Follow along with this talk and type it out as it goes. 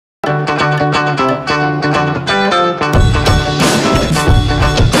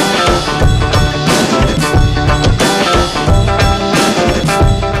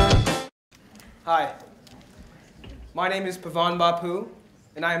name is Pavan Bapu,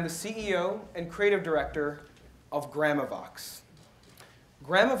 and I am the CEO and creative director of Gramovox.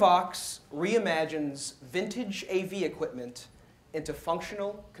 Gramovox reimagines vintage AV equipment into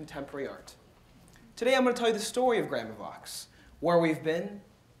functional contemporary art. Today I'm going to tell you the story of Gramovox, where we've been,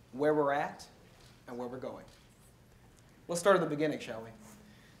 where we're at, and where we're going. Let's start at the beginning, shall we?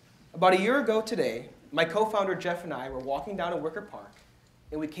 About a year ago today, my co-founder Jeff and I were walking down in Wicker Park,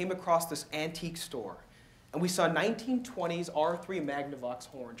 and we came across this antique store. And we saw 1920s R3 Magnavox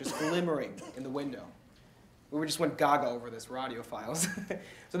horn just glimmering in the window. We just went gaga over this, we're audiophiles.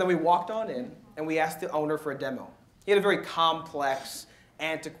 So then we walked on in, and we asked the owner for a demo. He had a very complex,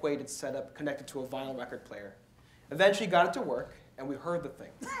 antiquated setup connected to a vinyl record player. Eventually got it to work, and we heard the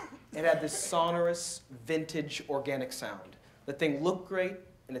thing. It had this sonorous, vintage, organic sound. The thing looked great,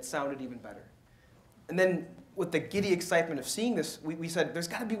 and it sounded even better. And then with the giddy excitement of seeing this, we said, there's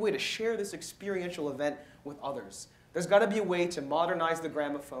got to be a way to share this experiential event with others. There's got to be a way to modernize the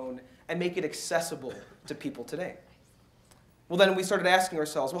gramophone and make it accessible to people today. Well, then we started asking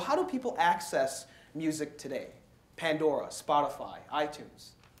ourselves, well, how do people access music today? Pandora, Spotify, iTunes.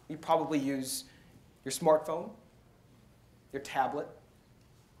 You probably use your smartphone, your tablet,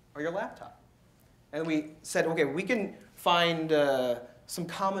 or your laptop. And we said, okay, we can find some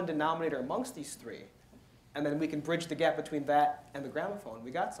common denominator amongst these three, and then we can bridge the gap between that and the gramophone. We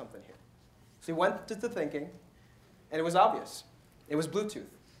got something here. So we went to the thinking, and it was obvious. It was Bluetooth.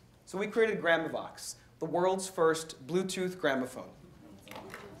 So we created Gramovox, the world's first Bluetooth gramophone.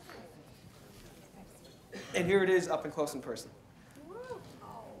 And here it is up and close in person.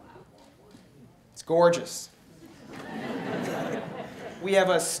 It's gorgeous. We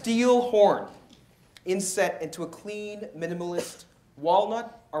have a steel horn inset into a clean, minimalist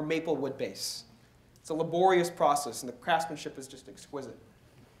walnut or maple wood base. It's a laborious process, and the craftsmanship is just exquisite.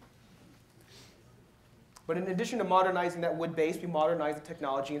 But in addition to modernizing that wood base, we modernized the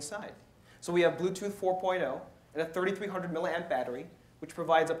technology inside. So we have Bluetooth 4.0 and a 3,300 milliamp battery, which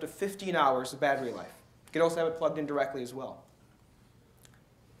provides up to 15 hours of battery life. You can also have it plugged in directly as well.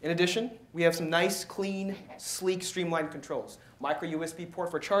 In addition, we have some nice, clean, sleek, streamlined controls. Micro USB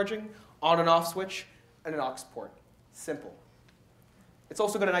port for charging, on and off switch, and an aux port. Simple. It's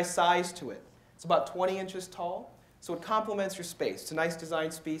also got a nice size to it. It's about 20 inches tall, so it complements your space. It's a nice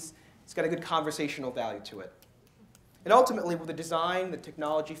design piece. It's got a good conversational value to it. And ultimately, with the design, the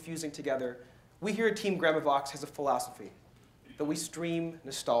technology fusing together, we here at Team Gramovox has a philosophy that we stream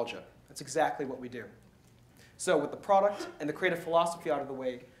nostalgia. That's exactly what we do. So with the product and the creative philosophy out of the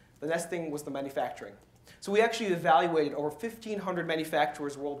way, the next thing was the manufacturing. So we actually evaluated over 1,500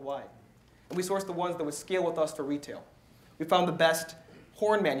 manufacturers worldwide. And we sourced the ones that would scale with us for retail. We found the best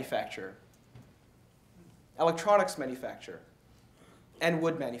horn manufacturer, electronics manufacturer, and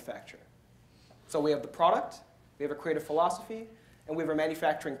wood manufacturer. So we have the product, we have a creative philosophy, and we have a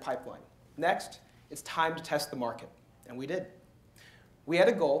manufacturing pipeline. Next, it's time to test the market, and we did. We had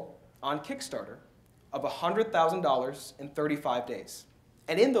a goal on Kickstarter of $100,000 in 35 days.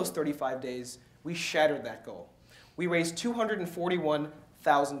 And in those 35 days, we shattered that goal. We raised $241,000.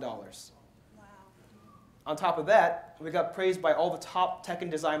 Wow. On top of that, we got praised by all the top tech and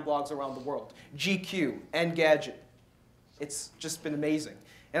design blogs around the world, GQ, Engadget. It's just been amazing.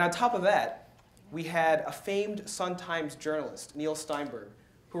 And on top of that, we had a famed Sun-Times journalist, Neil Steinberg,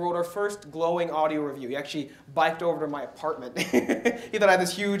 who wrote our first glowing audio review. He actually biked over to my apartment. He thought I had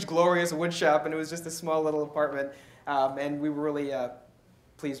this huge, glorious wood shop, and it was just a small little apartment. And we were really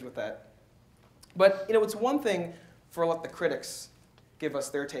pleased with that. But it's one thing for let the critics give us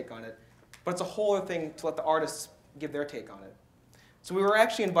their take on it, but it's a whole other thing to let the artists give their take on it. So we were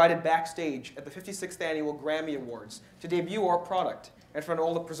actually invited backstage at the 56th Annual Grammy Awards to debut our product in front of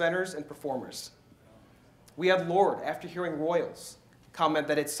all the presenters and performers. We had Lorde, after hearing Royals, comment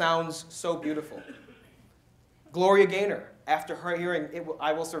that it sounds so beautiful. Gloria Gaynor, after her hearing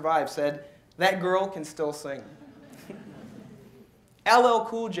I Will Survive, said, that girl can still sing. LL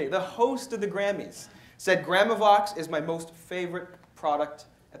Cool J, the host of the Grammys, said, Gramovox is my most favorite product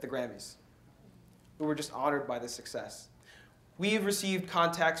at the Grammys. We were just honored by this success. We've received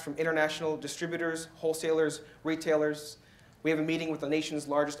contacts from international distributors, wholesalers, retailers. We have a meeting with the nation's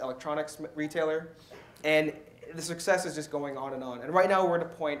largest electronics retailer. And the success is just going on. And right now we're at a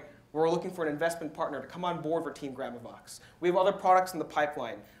point where we're looking for an investment partner to come on board for Team Gramovox. We have other products in the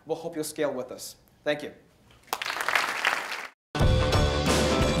pipeline. We'll hope you'll scale with us. Thank you.